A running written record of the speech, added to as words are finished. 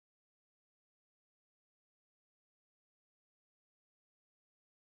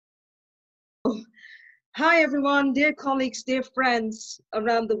Hi everyone, dear colleagues, dear friends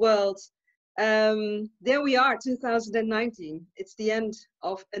around the world. There we are, 2019. It's the end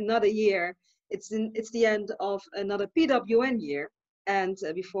of another year. It's the end of another PWN year. And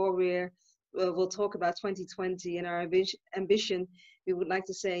before we'll talk about 2020 and our ambition, we would like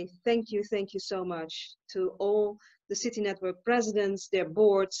to say thank you so much to all the City Network presidents, their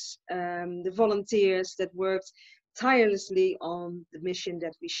boards, the volunteers that worked tirelessly on the mission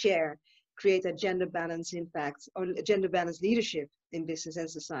that we share. Create a gender balance impact or gender balance leadership in business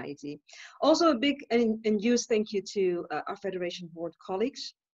and society. Also a big and huge thank you to our Federation board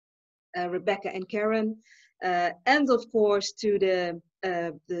colleagues, Rebecca and Karen, and of course to the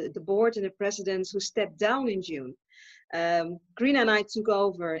board and the presidents who stepped down in June. Green and I took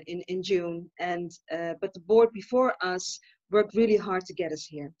over in June, and but the board before us worked really hard to get us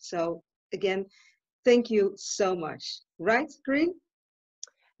here. So again, thank you so much. Right, Green?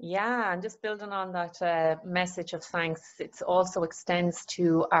 Yeah, and just building on that message of thanks, it also extends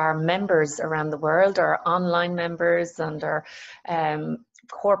to our members around the world, our online members and our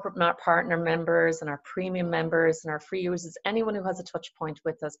corporate partner members and our premium members and our free users, anyone who has a touch point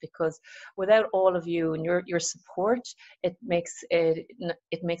with us, because without all of you and your support, it makes it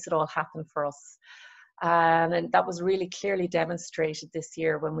all happen for us. And that was really clearly demonstrated this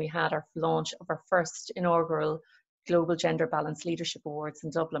year when we had our launch of our first inaugural Global Gender Balance Leadership Awards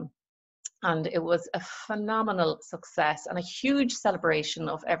in Dublin. And it was a phenomenal success and a huge celebration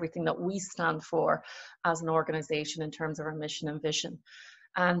of everything that we stand for as an organisation in terms of our mission and vision.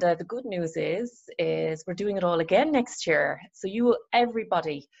 And the good news is we're doing it all again next year. So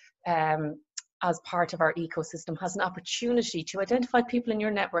everybody, as part of our ecosystem, has an opportunity to identify people in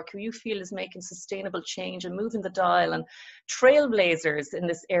your network who you feel is making sustainable change and moving the dial and trailblazers in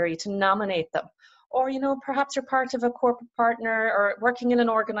this area, to nominate them. Or, perhaps you're part of a corporate partner or working in an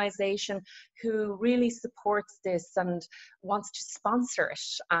organization who really supports this and wants to sponsor it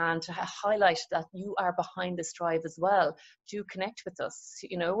and to highlight that you are behind this drive as well. Do connect with us,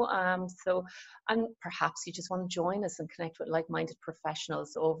 and perhaps you just want to join us and connect with like-minded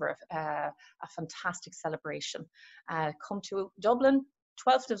professionals over a fantastic celebration. Come to Dublin,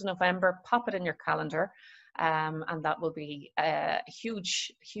 12th of November, pop it in your calendar. And that will be another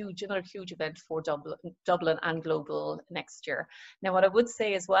huge event for Dublin and global next year. Now, what I would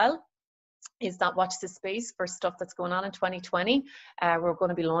say as well is that watch this space for stuff that's going on in 2020. We're going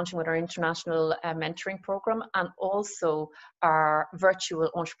to be launching with our international mentoring program and also our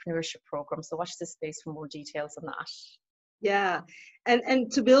virtual entrepreneurship program. So watch this space for more details on that. Yeah, and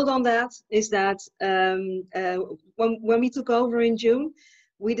to build on that is that when we took over in June,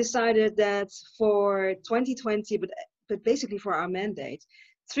 we decided that for 2020, but basically for our mandate,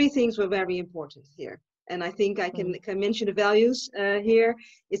 3 things were very important here. And I think I can mention the values here,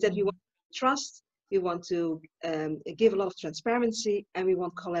 is that we want trust, we want to give a lot of transparency, and we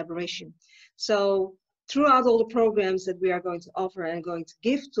want collaboration. So throughout all the programs that we are going to offer and going to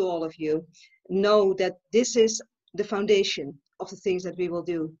give to all of you, know that this is the foundation of the things that we will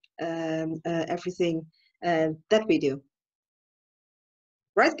do, everything that we do.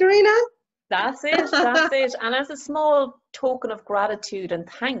 Right, Karina? That's it. And as a small token of gratitude and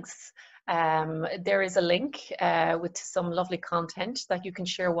thanks, there is a link with some lovely content that you can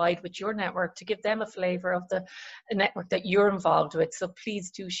share wide with your network to give them a flavour of the network that you're involved with. So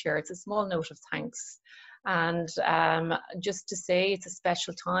please do share. It's a small note of thanks. And just to say, it's a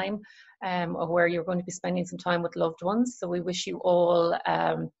special time where you're going to be spending some time with loved ones. So we wish you all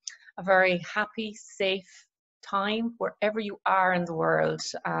a very happy, safe time wherever you are in the world,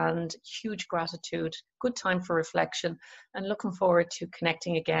 and huge gratitude, good time for reflection, and looking forward to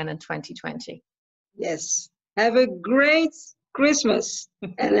connecting again in 2020. Yes, have a great Christmas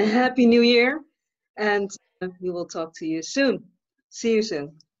and a happy new year, and we will talk to you soon. See you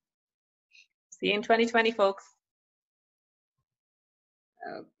soon. See you in 2020, folks.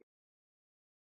 Okay.